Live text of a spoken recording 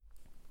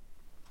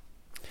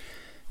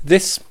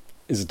This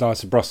is a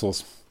Diet of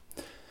Brussels.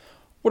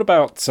 What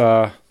about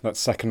that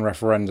second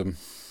referendum?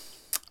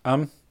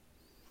 I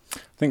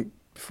think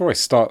before I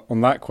start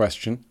on that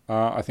question,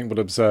 I think we'll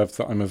observe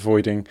that I'm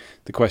avoiding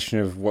the question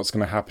of what's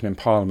going to happen in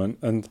Parliament,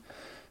 and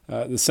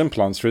the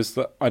simple answer is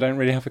that I don't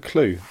really have a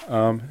clue.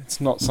 It's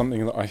not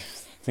something that I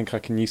think I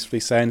can usefully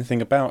say anything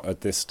about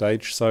at this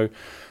stage, so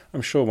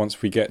I'm sure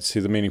once we get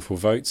to the meaningful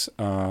votes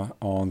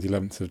on the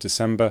 11th of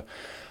December,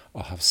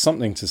 I'll have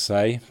something to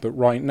say, but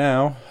right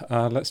now,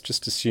 let's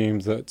just assume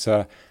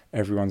that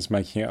everyone's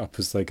making it up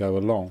as they go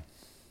along.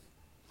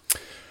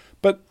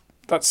 But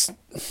that's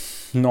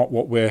not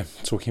what we're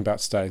talking about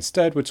today.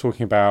 Instead, we're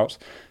talking about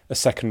a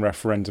second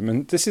referendum,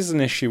 and this is an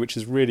issue which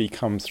has really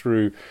come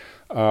through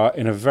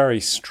in a very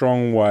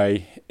strong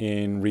way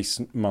in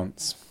recent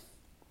months.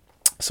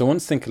 So I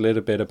want to think a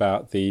little bit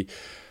about the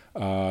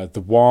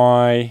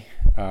why,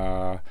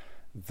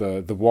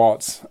 the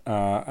what,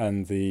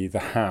 and the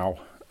how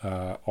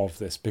of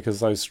this, because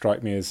those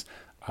strike me as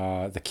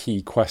the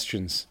key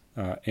questions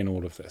in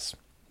all of this.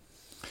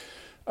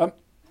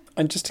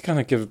 And just to kind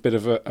of give a bit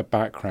of a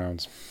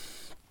background,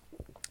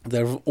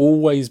 there have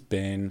always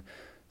been,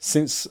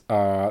 since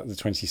the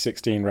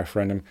 2016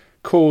 referendum,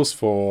 calls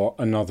for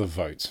another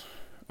vote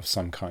of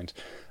some kind.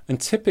 And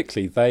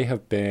typically they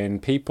have been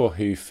people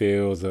who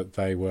feel that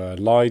they were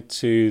lied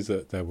to,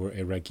 that there were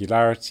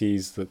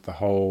irregularities, that the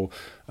whole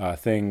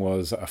thing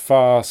was a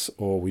farce,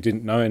 or we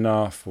didn't know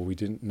enough, or we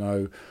didn't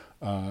know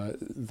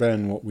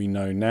then what we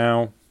know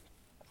now.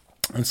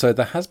 And so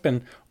there has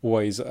been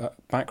always a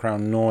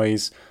background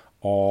noise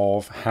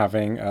of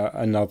having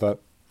another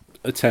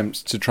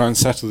attempt to try and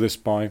settle this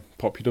by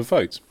popular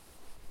vote.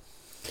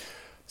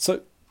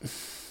 So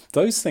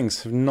those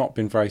things have not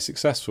been very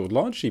successful,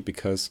 largely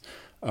because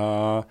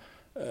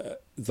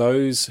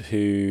those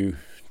who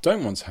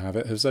don't want to have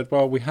it have said,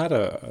 well, we had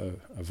a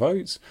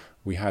vote,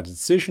 we had a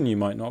decision, you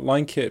might not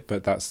like it,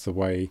 but that's the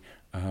way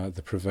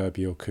the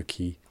proverbial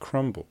cookie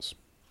crumbles.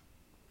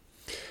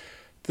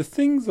 The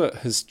thing that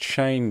has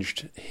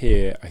changed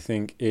here, I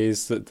think,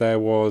 is that there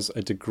was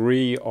a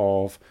degree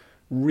of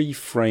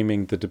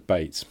reframing the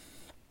debate.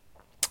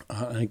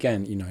 And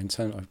again, in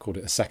turn, I've called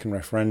it a second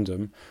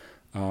referendum.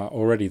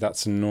 Already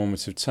that's a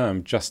normative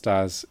term, just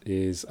as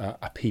is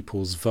a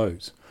people's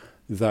vote.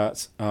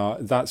 That's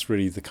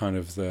really the kind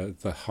of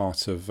the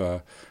heart of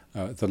the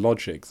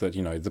logic that,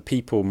 the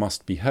people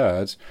must be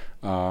heard,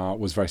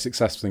 was very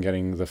successful in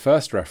getting the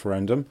first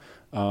referendum,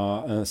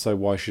 and so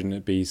why shouldn't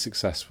it be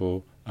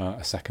successful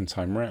a second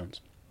time round?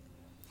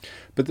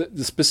 But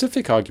the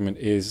specific argument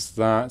is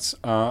that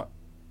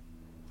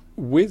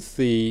with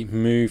the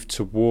move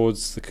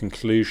towards the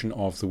conclusion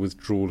of the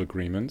withdrawal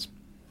agreement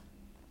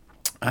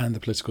and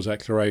the political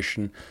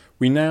declaration,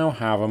 we now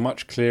have a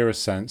much clearer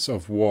sense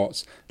of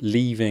what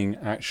leaving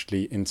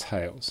actually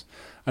entails.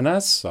 And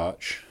as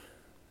such,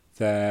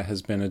 there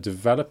has been a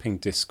developing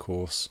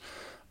discourse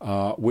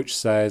which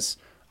says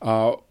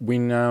we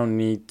now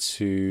need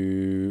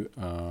to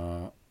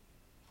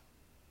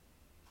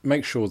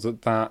make sure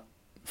that that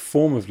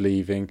form of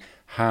leaving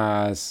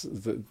has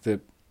the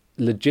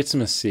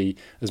legitimacy,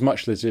 as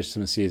much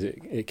legitimacy as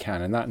it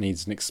can, and that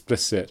needs an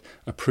explicit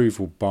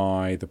approval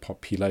by the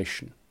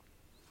population.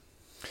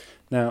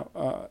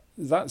 Now,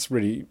 that's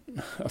really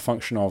a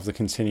function of the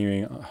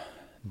continuing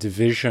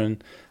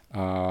division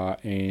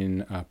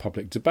in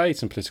public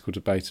debate and political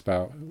debate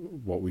about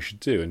what we should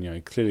do.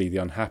 And, clearly the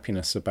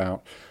unhappiness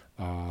about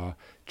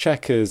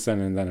Chequers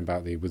and then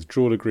about the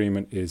withdrawal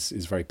agreement is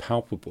very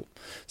palpable.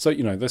 So,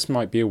 this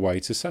might be a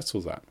way to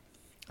settle that.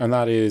 And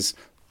that is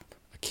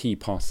a key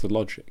part of the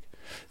logic.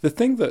 The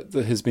thing that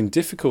has been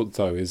difficult,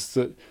 though, is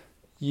that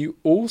you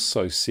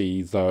also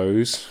see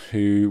those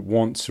who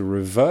want to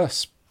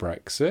reverse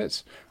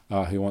Brexit,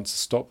 who want to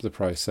stop the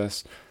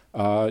process,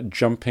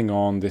 jumping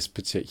on this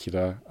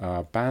particular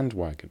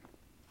bandwagon.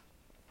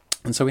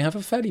 And so we have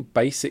a fairly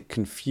basic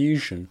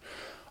confusion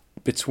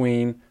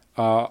between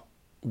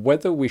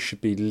whether we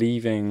should be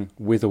leaving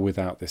with or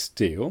without this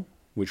deal,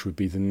 which would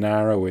be the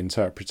narrow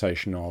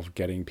interpretation of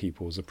getting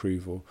people's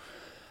approval,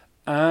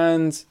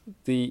 and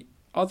the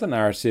other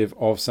narrative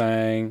of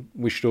saying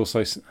we should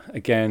also,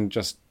 again,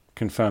 just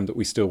confirm that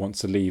we still want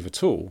to leave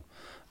at all,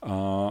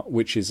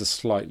 which is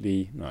it's not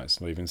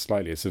even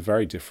slightly, it's a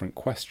very different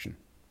question.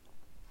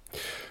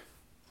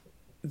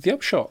 The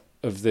upshot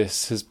of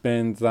this has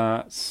been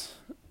that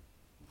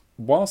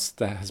whilst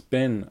there has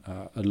been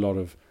a lot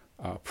of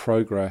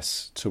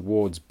progress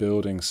towards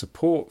building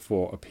support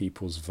for a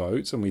people's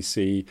vote, and we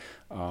see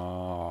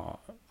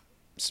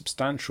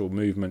substantial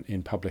movement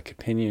in public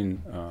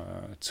opinion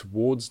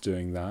towards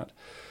doing that,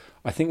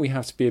 I think we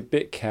have to be a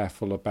bit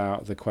careful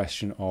about the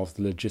question of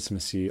the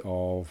legitimacy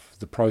of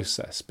the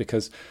process,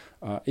 because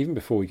even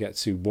before we get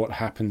to what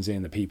happens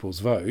in the people's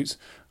vote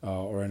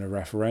or in a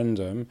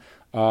referendum,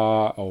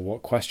 or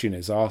what question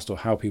is asked, or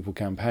how people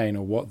campaign,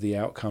 or what the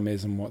outcome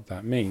is and what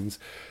that means,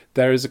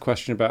 there is a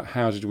question about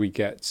how did we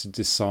get to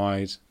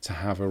decide to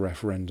have a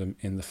referendum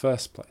in the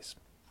first place.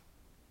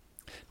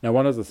 Now,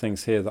 one of the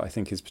things here that I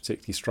think is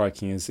particularly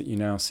striking is that you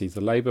now see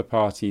the Labour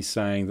Party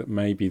saying that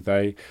maybe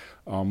they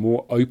are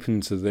more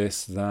open to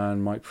this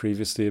than might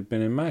previously have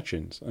been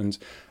imagined. And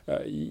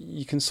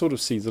you can sort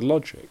of see the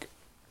logic.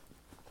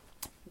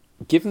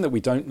 Given that we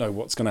don't know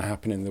what's going to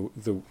happen in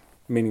the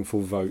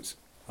meaningful vote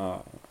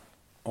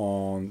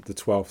on the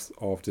 12th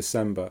of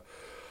December,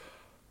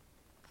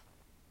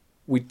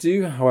 we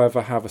do,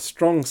 however, have a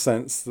strong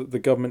sense that the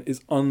government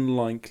is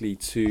unlikely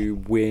to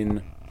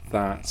win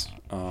that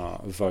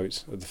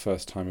vote at the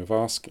first time of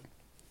asking.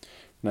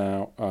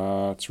 Now,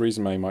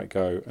 Theresa May might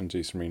go and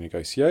do some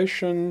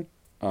renegotiation.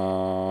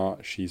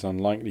 She's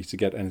unlikely to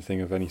get anything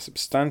of any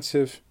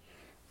substantive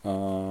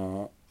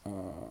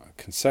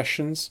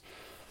concessions.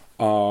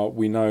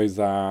 We know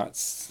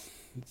that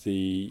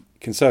the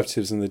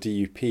Conservatives and the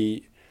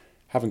DUP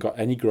haven't got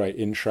any great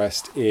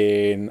interest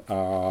in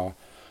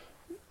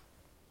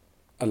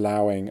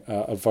allowing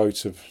a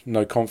vote of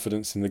no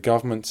confidence in the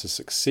government to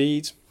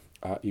succeed,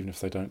 even if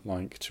they don't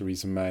like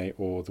Theresa May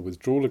or the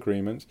withdrawal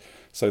agreement.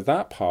 So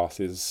that path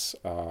is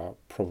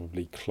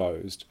probably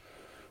closed,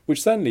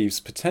 which then leaves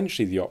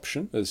potentially the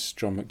option, as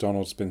John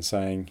McDonnell's been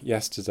saying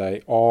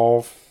yesterday,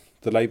 of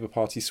the Labour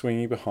Party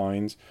swinging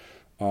behind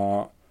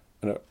an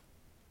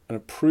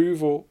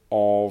approval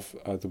of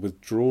the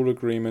withdrawal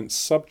agreement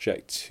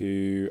subject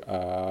to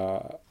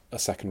a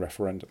second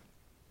referendum.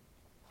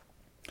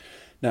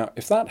 Now,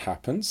 if that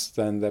happens,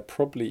 then there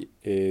probably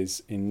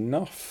is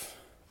enough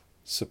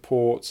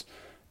support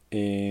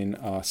in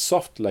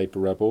soft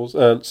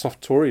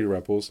Tory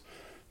rebels,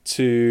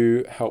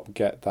 to help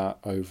get that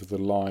over the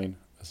line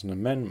as an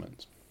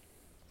amendment.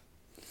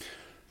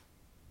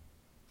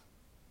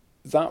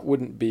 That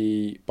wouldn't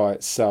be by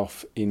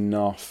itself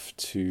enough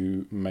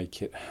to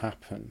make it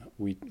happen.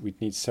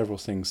 We'd need several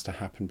things to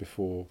happen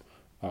before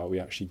we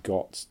actually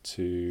got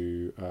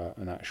to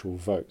an actual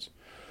vote.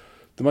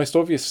 The most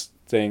obvious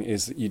thing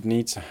is that you'd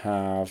need to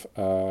have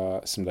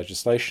some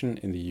legislation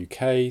in the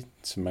UK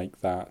to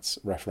make that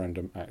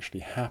referendum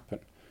actually happen.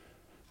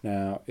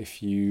 Now,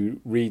 if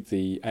you read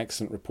the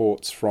excellent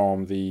reports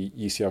from the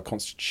UCL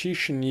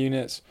Constitution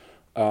Unit,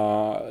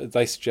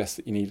 they suggest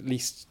that you need at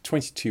least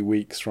 22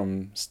 weeks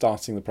from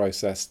starting the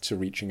process to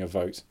reaching a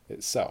vote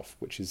itself,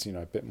 which is,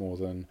 a bit more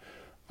than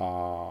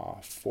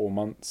 4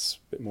 months,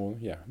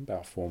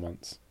 about 4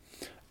 months.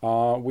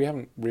 We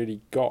haven't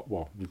really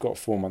we've got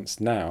 4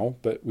 months now,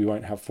 but we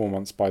won't have 4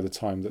 months by the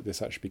time that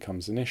this actually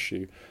becomes an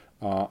issue.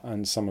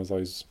 And some of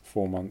those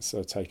 4 months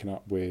are taken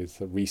up with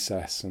a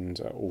recess and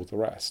all the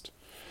rest.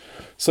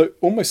 So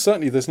almost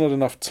certainly there's not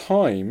enough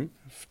time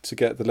to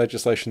get the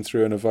legislation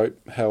through and a vote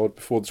held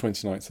before the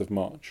 29th of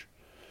March.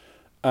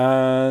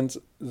 And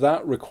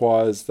that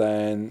requires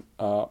then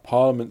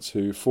Parliament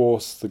to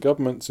force the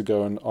government to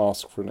go and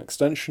ask for an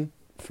extension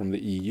from the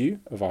EU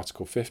of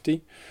Article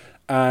 50,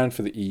 and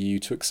for the EU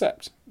to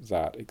accept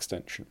that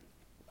extension.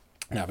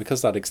 Now,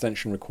 because that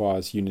extension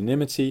requires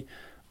unanimity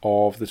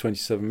of the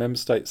 27 member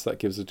states, that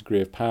gives a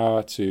degree of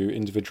power to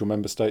individual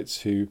member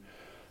states who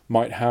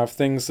might have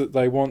things that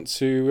they want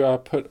to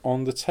put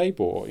on the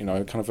table,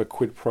 kind of a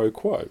quid pro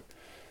quo.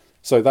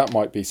 So that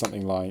might be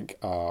something like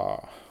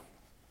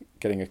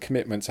getting a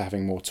commitment to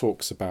having more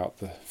talks about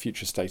the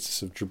future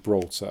status of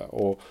Gibraltar,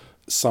 or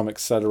some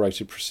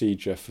accelerated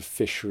procedure for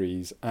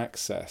fisheries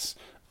access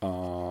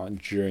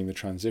during the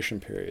transition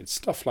period,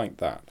 stuff like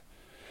that.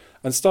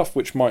 And stuff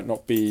which might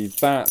not be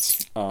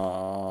that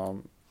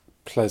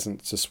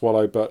pleasant to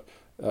swallow, but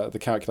the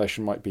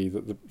calculation might be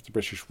that the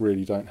British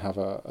really don't have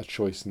a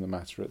choice in the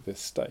matter at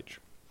this stage.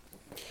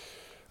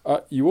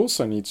 You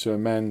also need to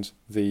amend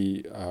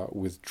the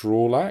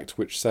Withdrawal Act,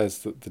 which says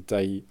that the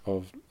day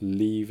of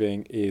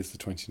leaving is the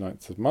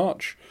 29th of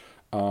March,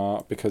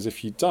 because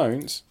if you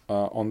don't,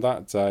 on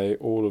that day,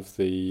 all of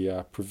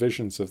the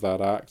provisions of that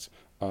Act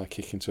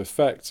kick into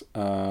effect,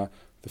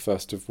 the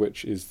first of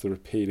which is the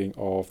repealing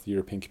of the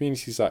European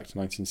Communities Act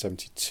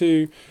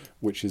 1972,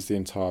 which is the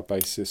entire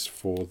basis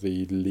for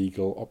the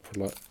legal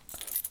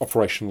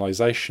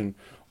operationalisation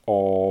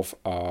of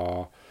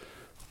the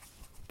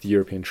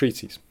European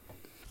treaties.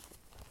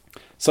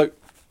 So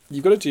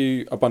you've got to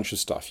do a bunch of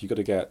stuff. You've got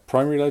to get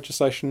primary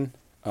legislation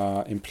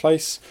in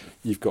place.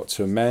 You've got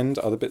to amend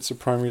other bits of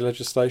primary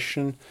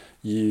legislation.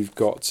 You've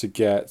got to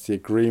get the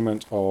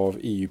agreement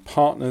of EU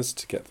partners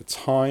to get the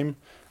time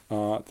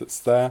that's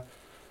there.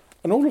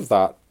 And all of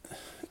that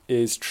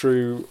is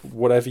true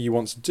whatever you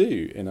want to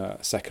do in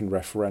a second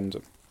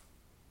referendum.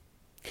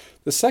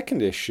 The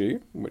second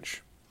issue,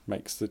 which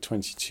makes the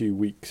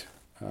 22-week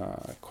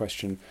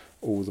question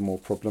all the more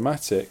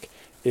problematic,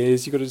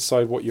 is you've got to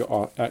decide what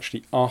you're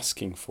actually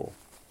asking for.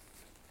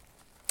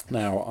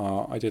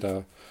 Now, I did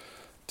a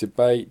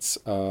debate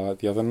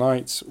the other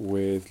night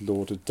with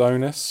Lord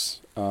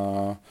Adonis,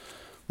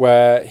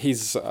 where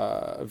he's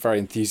very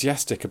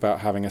enthusiastic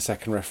about having a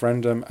second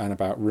referendum and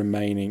about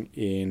remaining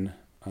in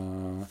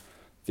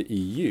the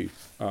EU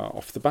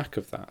off the back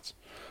of that.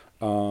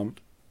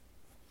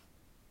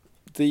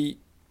 The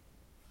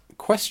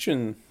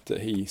question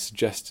that he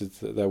suggested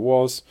that there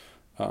was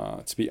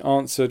to be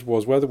answered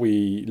was whether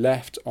we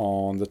left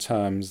on the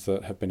terms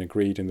that have been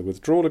agreed in the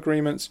withdrawal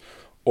agreements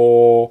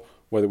or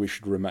whether we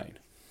should remain.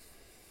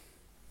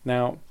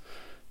 Now,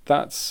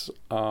 that's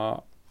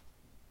an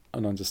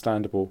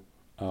understandable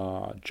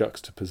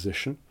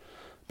juxtaposition,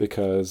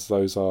 because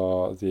those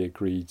are the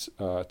agreed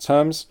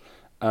terms,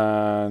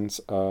 and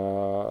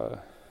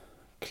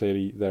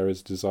clearly there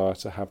is a desire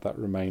to have that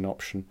remain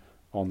option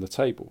on the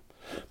table.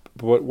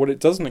 But what it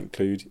doesn't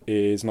include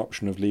is an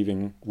option of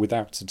leaving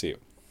without a deal.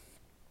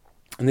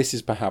 And this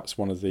is perhaps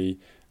one of the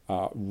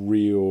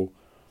real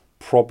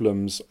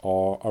problems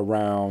are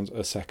around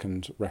a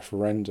second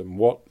referendum.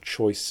 What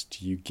choice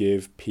do you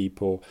give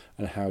people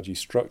and how do you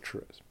structure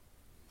it?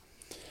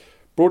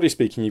 Broadly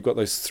speaking, you've got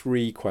those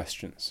three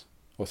questions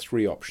or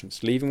three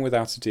options: leaving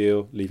without a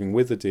deal, leaving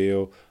with a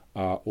deal,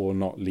 or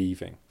not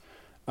leaving.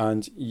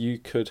 And you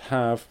could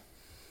have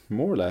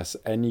more or less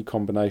any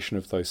combination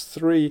of those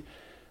three,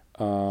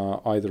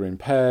 either in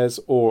pairs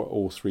or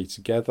all three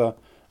together,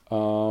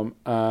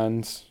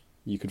 and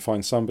you could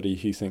find somebody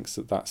who thinks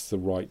that that's the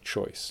right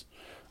choice.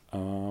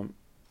 The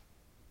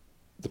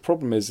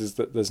problem is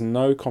that there's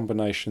no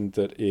combination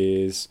that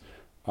is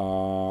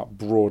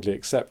broadly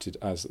accepted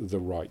as the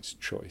right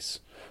choice.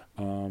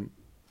 The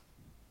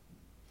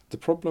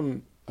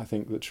problem I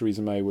think that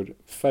Theresa May would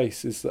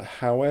face is that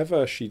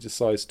however she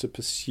decides to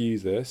pursue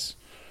this,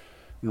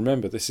 and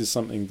remember this is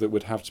something that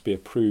would have to be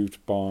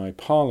approved by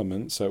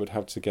Parliament, so it would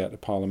have to get a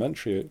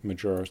parliamentary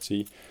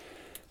majority,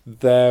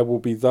 there will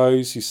be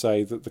those who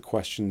say that the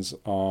questions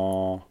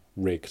are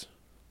rigged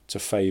to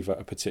favour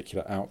a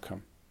particular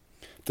outcome.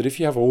 That if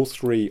you have all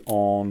three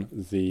on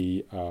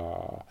the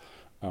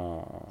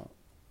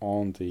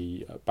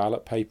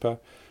ballot paper,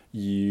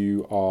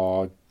 you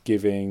are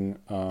giving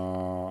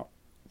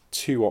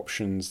two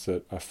options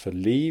that are for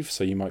leave,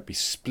 so you might be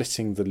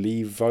splitting the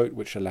leave vote,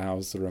 which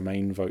allows the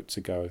remain vote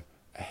to go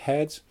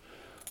ahead.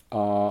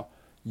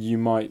 You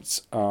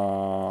might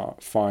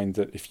find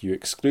that if you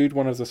exclude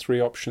one of the three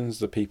options,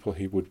 the people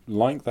who would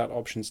like that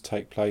option to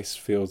take place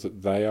feel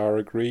that they are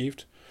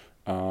aggrieved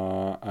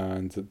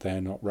and that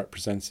they're not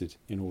represented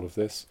in all of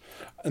this.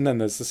 And then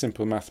there's the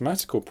simple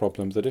mathematical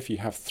problem that if you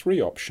have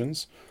three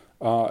options,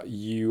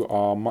 you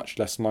are much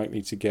less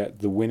likely to get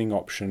the winning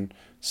option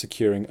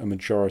securing a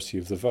majority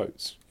of the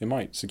votes. It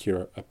might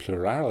secure a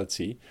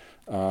plurality,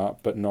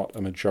 but not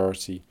a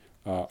majority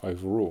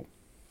overall.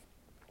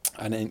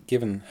 And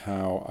given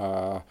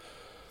how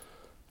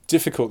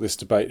difficult this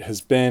debate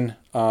has been,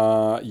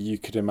 you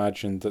could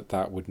imagine that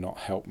that would not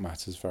help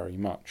matters very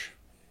much.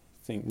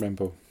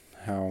 Remember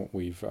how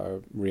we've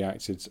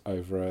reacted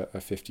over a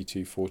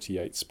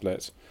 52-48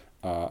 split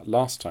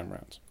last time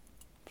round.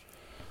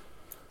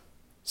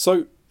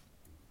 So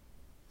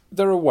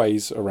there are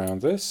ways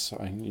around this.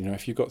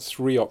 If you've got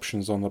three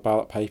options on the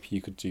ballot paper,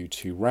 you could do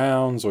 2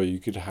 rounds, or you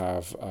could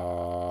have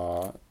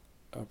a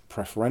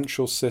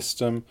preferential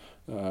system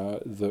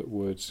that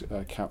would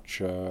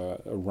capture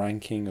a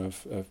ranking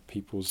of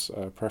people's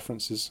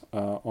preferences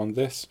on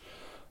this.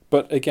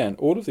 But again,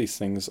 all of these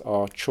things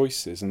are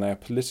choices, and they are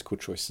political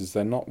choices.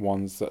 They're not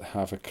ones that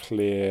have a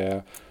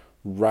clear,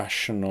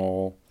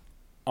 rational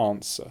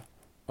answer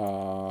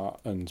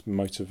and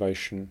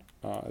motivation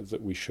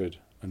that we should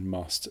and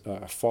must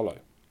follow.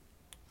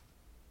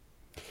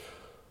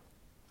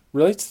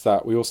 Related to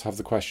that, we also have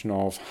the question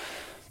of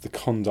the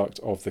conduct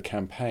of the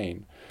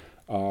campaign.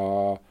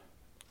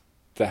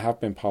 There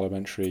have been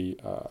parliamentary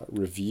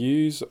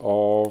reviews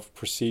of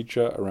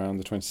procedure around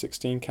the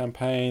 2016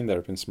 campaign. There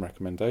have been some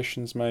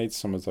recommendations made.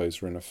 Some of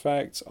those are in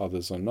effect,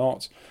 others are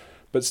not.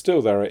 But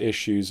still there are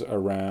issues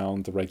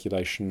around the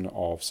regulation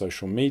of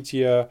social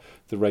media,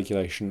 the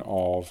regulation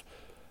of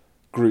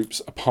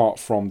groups apart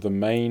from the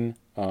main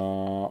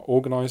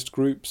organised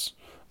groups.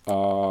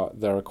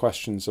 There are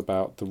questions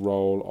about the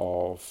role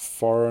of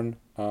foreign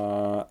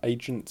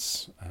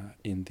agents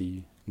in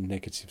the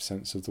negative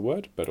sense of the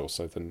word, but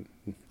also the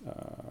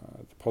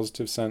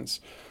positive sense,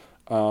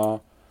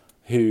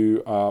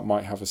 who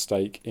might have a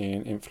stake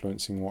in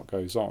influencing what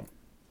goes on.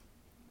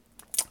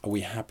 Are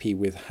we happy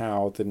with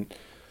how the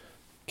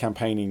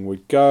campaigning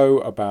would go,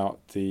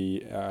 about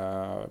the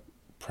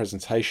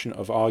presentation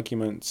of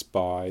arguments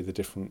by the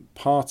different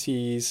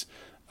parties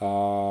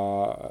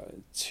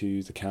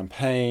to the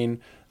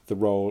campaign, the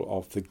role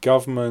of the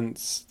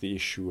government, the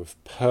issue of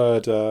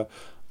purdah,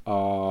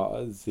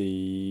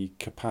 the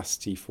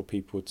capacity for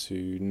people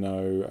to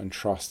know and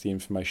trust the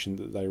information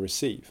that they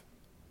receive.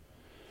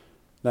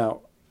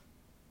 Now,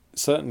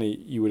 certainly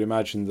you would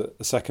imagine that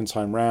the second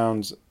time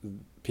round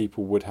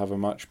people would have a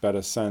much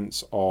better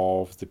sense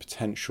of the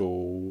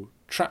potential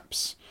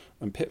traps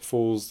and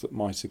pitfalls that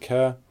might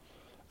occur,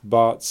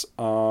 but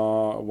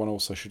one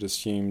also should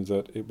assume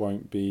that it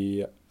won't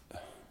be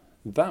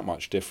that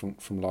much different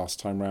from last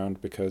time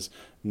round, because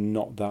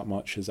not that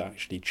much has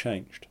actually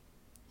changed.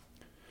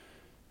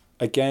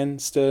 Again,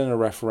 still in a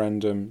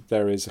referendum,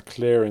 there is a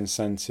clear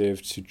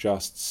incentive to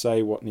just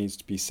say what needs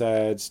to be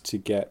said to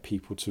get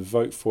people to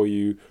vote for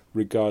you,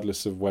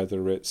 regardless of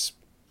whether it's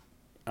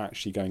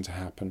actually going to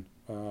happen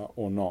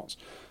or not.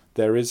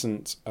 there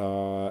isn't,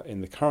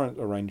 in the current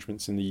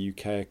arrangements in the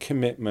UK, a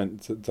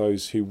commitment that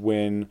those who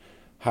win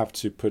have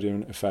to put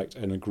in effect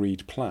an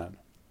agreed plan.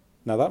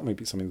 Now, that may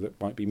be something that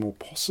might be more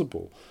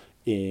possible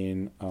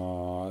in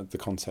the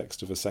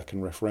context of a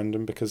second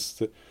referendum, because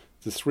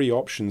the three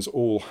options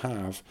all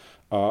have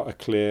a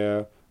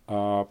clear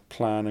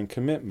plan and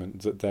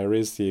commitment, that there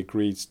is the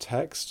agreed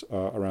text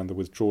around the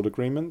withdrawal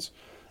agreement,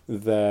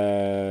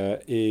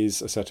 there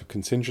is a set of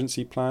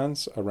contingency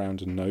plans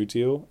around a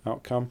no-deal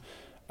outcome,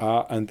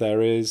 and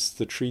there is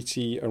the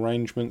treaty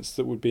arrangements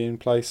that would be in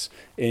place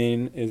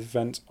in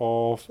event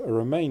of a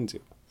Remain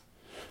deal.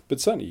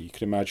 But certainly you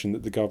could imagine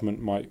that the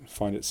government might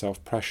find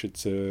itself pressured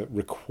to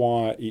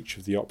require each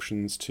of the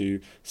options to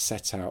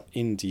set out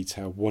in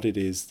detail what it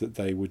is that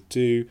they would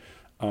do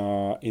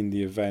in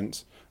the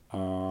event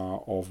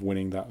of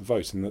winning that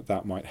vote, and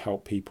that might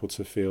help people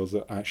to feel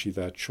that actually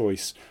their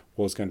choice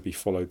was going to be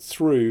followed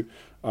through,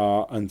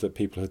 and that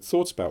people had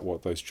thought about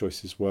what those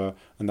choices were,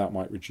 and that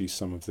might reduce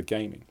some of the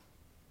gaming.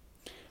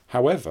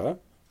 However,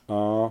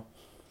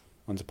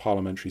 under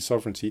parliamentary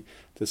sovereignty,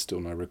 there's still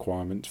no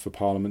requirement for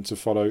Parliament to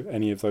follow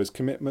any of those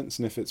commitments,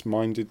 and if it's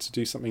minded to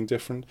do something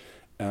different,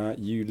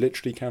 you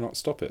literally cannot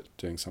stop it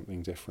doing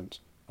something different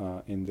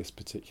in this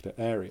particular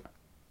area.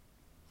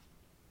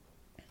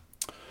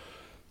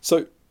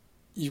 So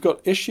you've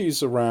got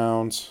issues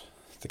around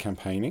the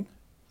campaigning.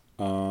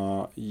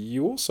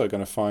 You're also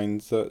going to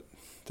find that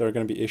there are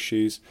going to be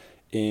issues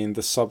in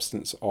the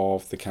substance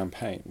of the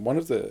campaign. One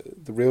of the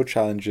real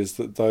challenges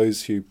that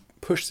those who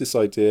push this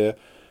idea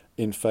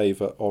in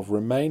favour of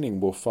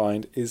remaining will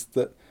find is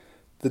that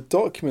the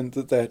document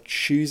that they're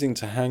choosing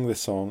to hang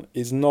this on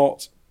is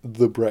not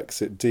the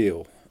Brexit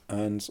deal.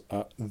 And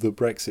the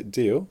Brexit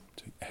deal,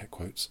 air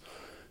quotes,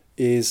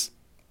 is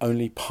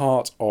only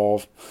part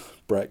of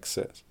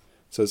Brexit.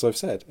 So as I've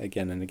said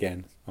again and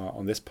again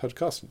on this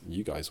podcast,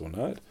 you guys all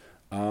know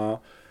it,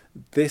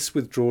 this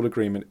withdrawal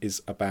agreement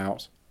is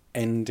about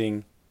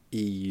ending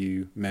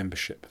EU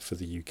membership for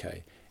the UK.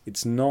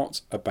 It's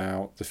not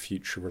about the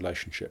future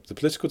relationship. The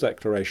political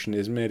declaration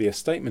is merely a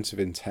statement of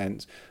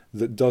intent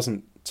that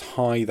doesn't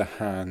tie the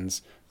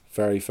hands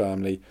very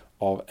firmly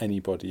of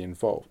anybody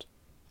involved.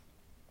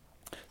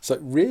 So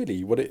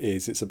really what it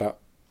is, it's about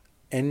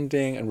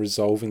ending and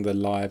resolving the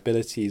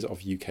liabilities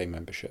of UK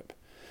membership.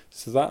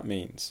 So that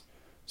means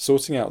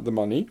sorting out the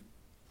money.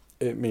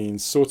 It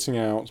means sorting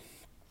out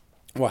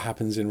what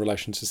happens in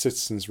relation to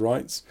citizens'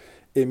 rights.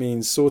 It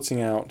means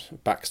sorting out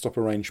backstop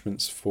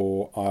arrangements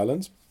for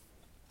Ireland.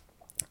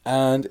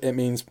 And it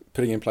means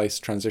putting in place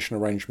transition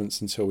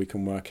arrangements until we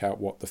can work out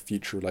what the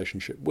future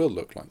relationship will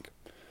look like.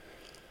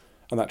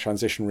 And that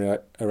transition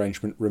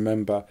arrangement,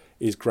 remember,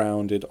 is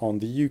grounded on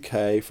the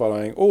UK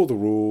following all the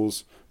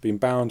rules, being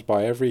bound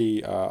by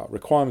every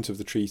requirement of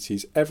the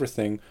treaties,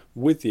 everything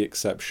with the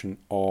exception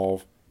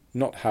of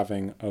not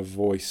having a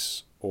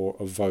voice or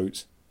a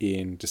vote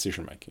in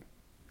decision making.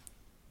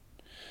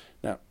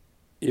 Now,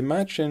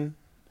 imagine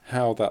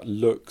how that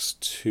looks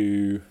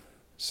to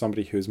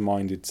somebody who is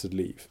minded to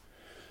leave.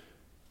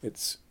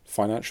 It's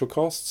financial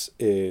costs,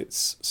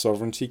 it's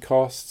sovereignty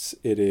costs,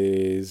 it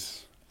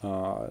is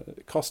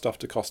cost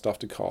after cost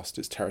after cost,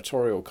 it's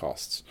territorial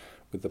costs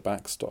with the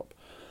backstop.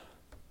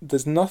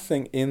 There's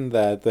nothing in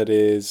there that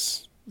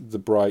is the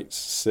bright,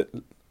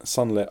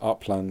 sunlit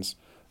uplands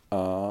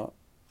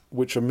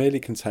which are merely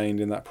contained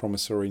in that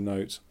promissory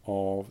note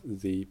of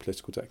the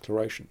political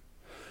declaration.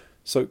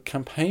 So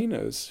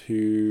campaigners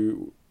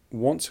who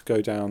want to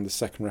go down the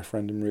second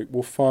referendum route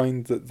will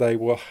find that they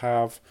will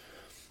have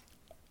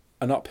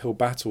an uphill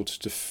battle to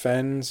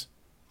defend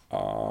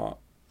not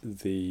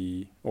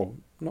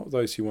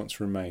those who want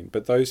to remain,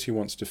 but those who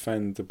want to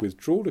defend the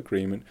withdrawal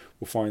agreement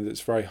will find that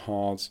it's very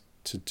hard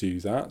to do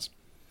that.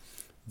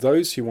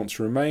 Those who want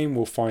to remain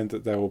will find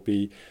that there will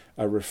be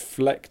a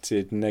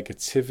reflected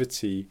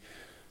negativity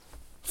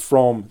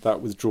from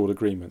that withdrawal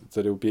agreement,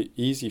 that it will be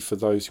easy for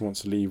those who want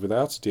to leave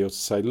without a deal to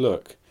say,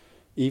 look,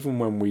 even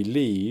when we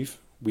leave,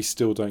 we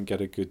still don't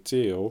get a good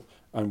deal,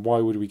 and why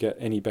would we get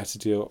any better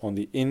deal on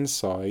the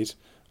inside?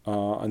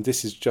 And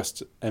this is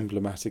just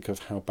emblematic of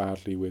how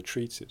badly we're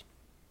treated.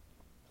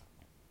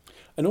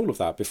 And all of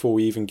that before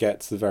we even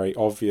get to the very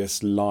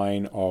obvious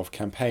line of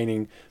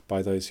campaigning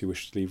by those who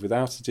wish to leave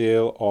without a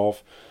deal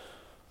of,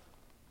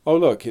 oh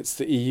look, it's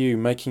the EU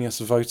making us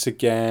vote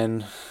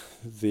again.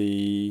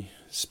 The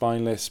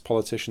spineless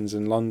politicians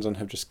in London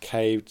have just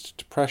caved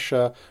to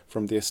pressure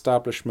from the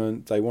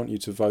establishment. They want you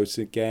to vote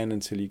again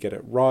until you get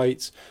it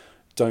right.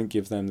 Don't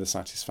give them the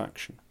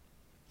satisfaction.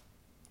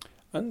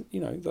 And,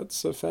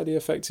 that's a fairly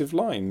effective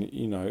line.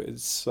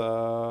 It's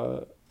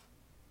not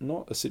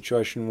a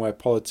situation where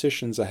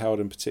politicians are held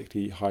in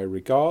particularly high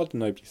regard.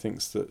 Nobody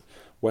thinks that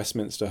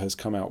Westminster has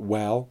come out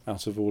well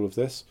out of all of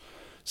this.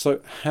 So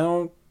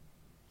how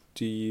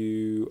do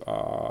you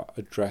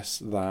address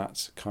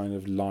that kind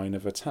of line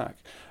of attack?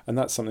 And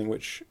that's something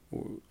which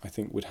I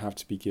think would have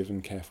to be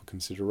given careful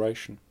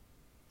consideration.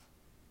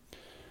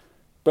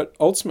 But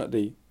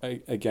ultimately,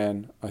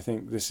 again, I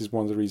think this is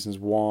one of the reasons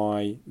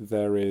why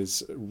there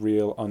is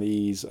real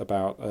unease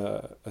about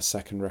a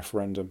second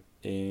referendum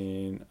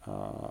in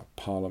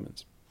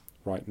Parliament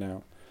right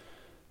now.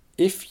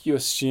 If you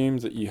assume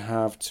that you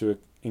have to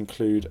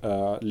include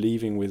a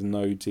leaving with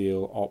no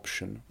deal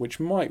option, which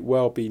might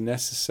well be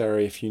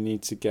necessary if you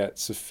need to get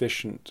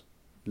sufficient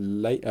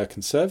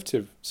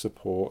Conservative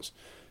support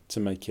to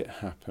make it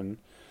happen,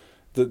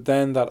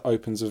 that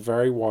opens a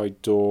very wide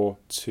door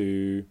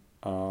to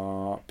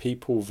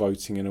people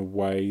voting in a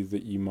way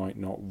that you might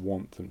not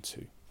want them to.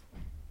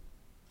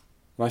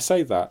 And I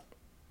say that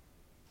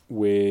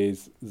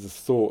with the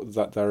thought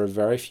that there are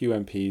very few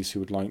MPs who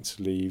would like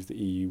to leave the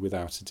EU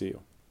without a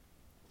deal,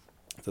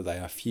 that they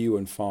are few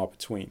and far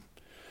between.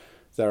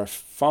 There are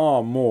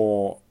far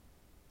more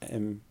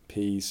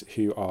MPs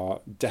who are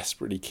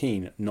desperately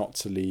keen not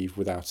to leave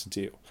without a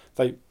deal.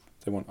 They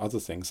want other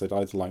things. They'd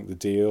either like the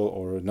deal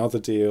or another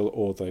deal,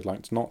 or they'd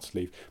like not to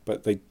leave,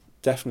 but they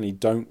definitely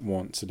don't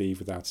want to leave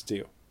without a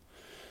deal.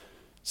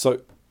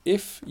 So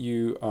if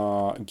you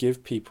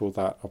give people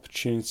that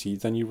opportunity,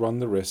 then you run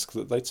the risk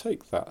that they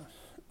take that,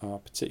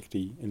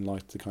 particularly in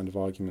light of the kind of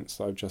arguments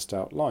that I've just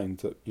outlined,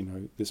 that,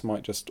 this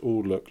might just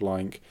all look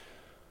like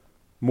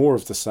more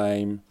of the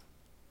same,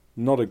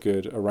 not a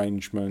good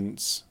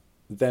arrangement,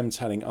 them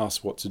telling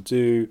us what to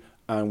do,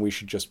 and we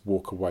should just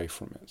walk away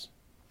from it.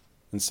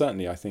 And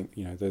certainly I think,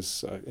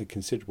 there's a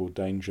considerable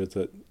danger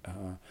that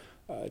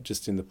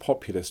just in the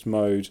populist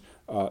mode,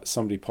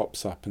 somebody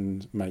pops up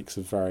and makes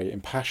a very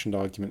impassioned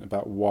argument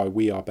about why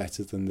we are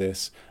better than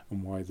this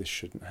and why this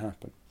shouldn't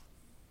happen.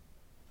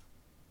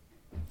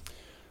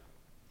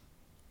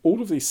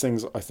 All of these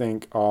things, I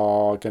think,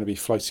 are going to be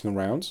floating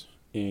around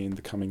in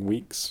the coming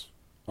weeks.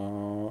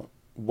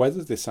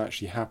 Whether this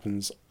actually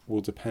happens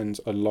will depend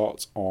a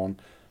lot on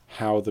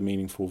how the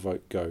meaningful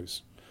vote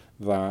goes.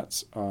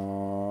 That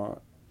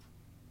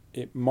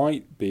it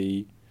might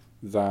be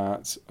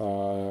that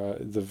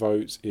the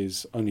vote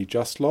is only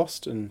just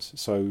lost, and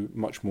so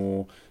much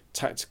more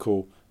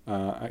tactical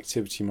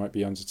activity might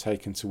be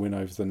undertaken to win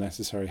over the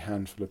necessary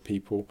handful of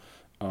people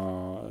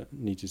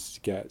needed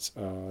to get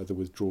the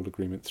withdrawal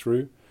agreement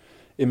through.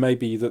 It may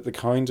be that the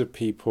kind of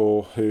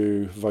people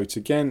who vote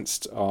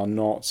against are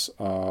not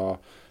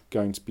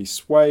going to be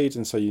swayed,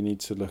 and so you need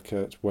to look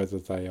at whether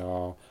they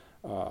are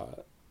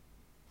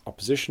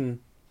opposition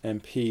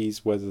MPs,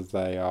 whether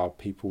they are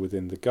people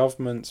within the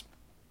government,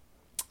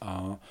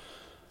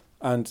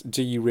 and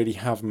do you really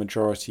have a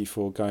majority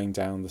for going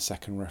down the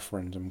second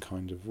referendum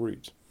kind of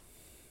route?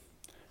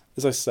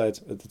 As I said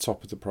at the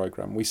top of the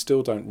programme, we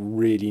still don't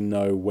really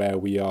know where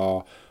we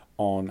are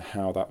on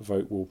how that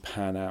vote will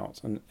pan out,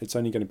 and it's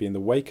only going to be in the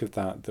wake of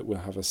that we'll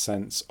have a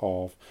sense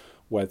of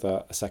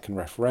whether a second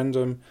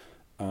referendum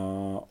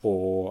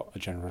or a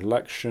general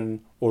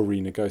election or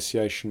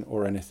renegotiation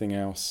or anything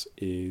else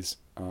is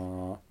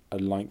a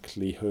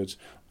likelihood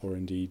or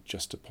indeed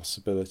just a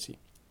possibility.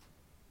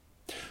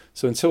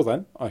 So until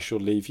then, I shall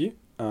leave you,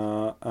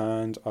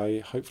 and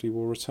I hopefully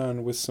will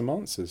return with some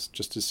answers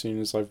just as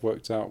soon as I've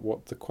worked out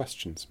what the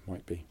questions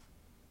might be.